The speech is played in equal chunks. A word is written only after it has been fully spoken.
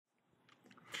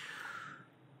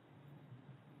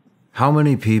How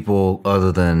many people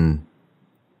other than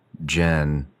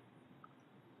Jen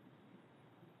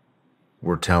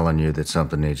were telling you that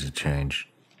something needs to change?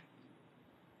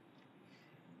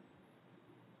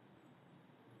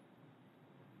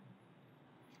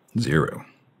 Zero.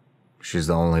 She's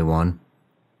the only one?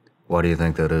 Why do you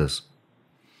think that is?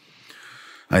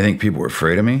 I think people were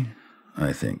afraid of me.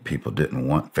 I think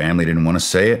family didn't want to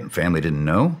say it, and family didn't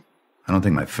know. I don't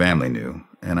think my family knew.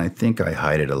 And I think I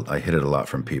hid it a lot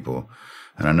from people.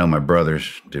 And I know my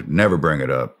brothers did never bring it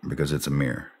up because it's a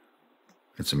mirror.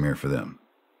 It's a mirror for them.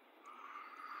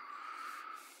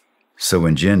 So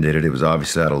when Jen did it, it was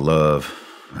obviously out of love,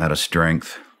 out of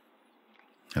strength,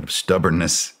 out of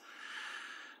stubbornness.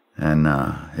 And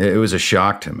it was a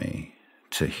shock to me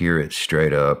to hear it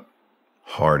straight up,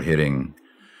 hard-hitting,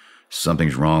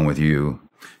 something's wrong with you.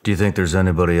 Do you think there's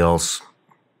anybody else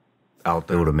out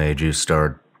there who would have made you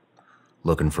start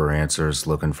looking for answers,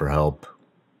 looking for help?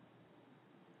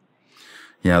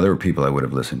 Yeah, there were people I would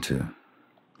have listened to.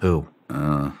 Who?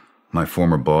 My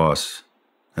former boss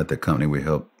at the company we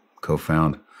helped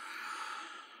co-found.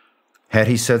 Had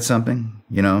he said something,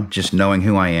 just knowing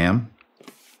who I am,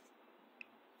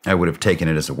 I would have taken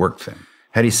it as a work thing.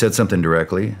 Had he said something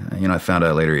directly, I found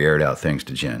out later he aired out things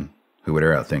to Jen, who would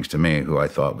air out things to me, who I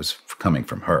thought was coming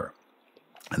from her.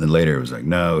 And then later it was like,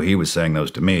 no, he was saying those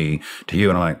to me, to you.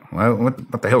 And I'm like, well,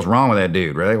 what the hell's wrong with that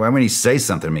dude, right? Why wouldn't he say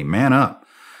something to me? Man up.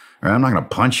 Right? I'm not going to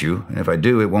punch you. And if I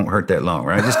do, it won't hurt that long,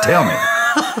 right? Just tell me.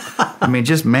 I mean,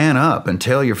 just man up and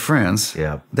tell your friends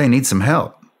they need some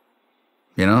help,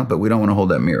 But we don't want to hold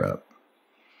that mirror up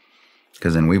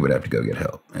because then we would have to go get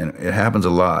help. And it happens a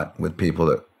lot with people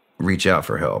that reach out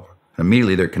for help.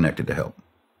 Immediately they're connected to help.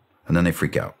 And then they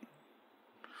freak out.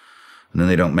 And then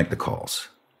they don't make the calls.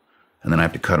 And then I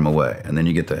have to cut them away. And then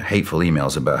you get the hateful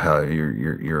emails about how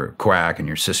you're a quack and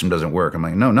your system doesn't work. I'm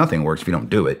like, no, nothing works if you don't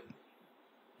do it.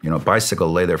 A bicycle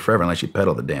will lay there forever unless you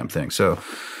pedal the damn thing. So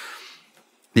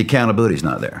the accountability's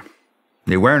not there.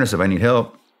 The awareness of I need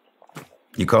help,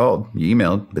 you called, you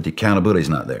emailed, but the accountability's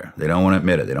not there. They don't want to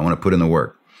admit it. They don't want to put in the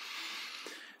work.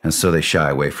 And so they shy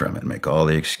away from it and make all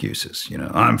the excuses.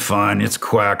 I'm fine, it's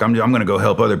quack, I'm going to go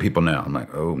help other people now. I'm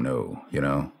like, oh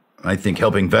no, I think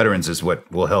helping veterans is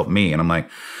what will help me. And I'm like,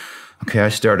 okay, I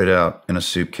started out in a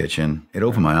soup kitchen. It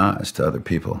opened my eyes to other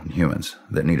people, humans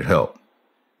that needed help.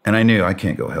 And I knew I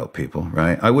can't go help people,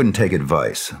 right? I wouldn't take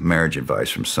advice, marriage advice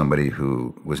from somebody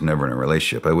who was never in a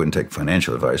relationship. I wouldn't take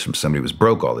financial advice from somebody who was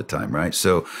broke all the time, right?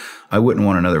 So I wouldn't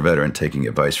want another veteran taking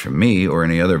advice from me or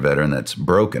any other veteran that's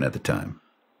broken at the time.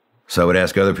 So I would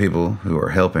ask other people who are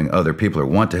helping other people or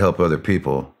want to help other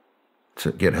people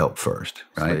to get help first,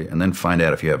 right? And then find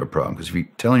out if you have a problem. Because if you're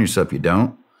telling yourself you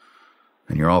don't,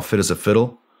 and you're all fit as a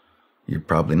fiddle, you're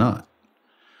probably not.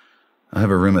 I have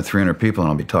a room of 300 people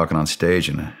and I'll be talking on stage,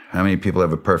 and how many people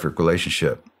have a perfect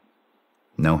relationship?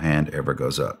 No hand ever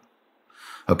goes up.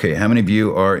 Okay, how many of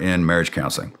you are in marriage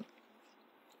counseling?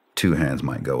 2 hands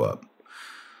might go up.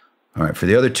 All right, for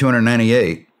the other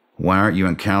 298, why aren't you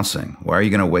in counseling? Why are you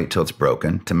going to wait till it's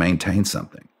broken to maintain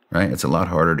something, right? It's a lot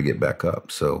harder to get back up.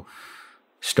 So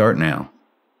start now.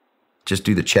 Just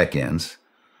do the check-ins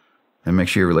and make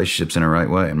sure your relationship's in the right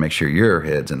way and make sure your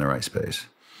head's in the right space.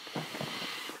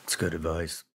 That's good advice.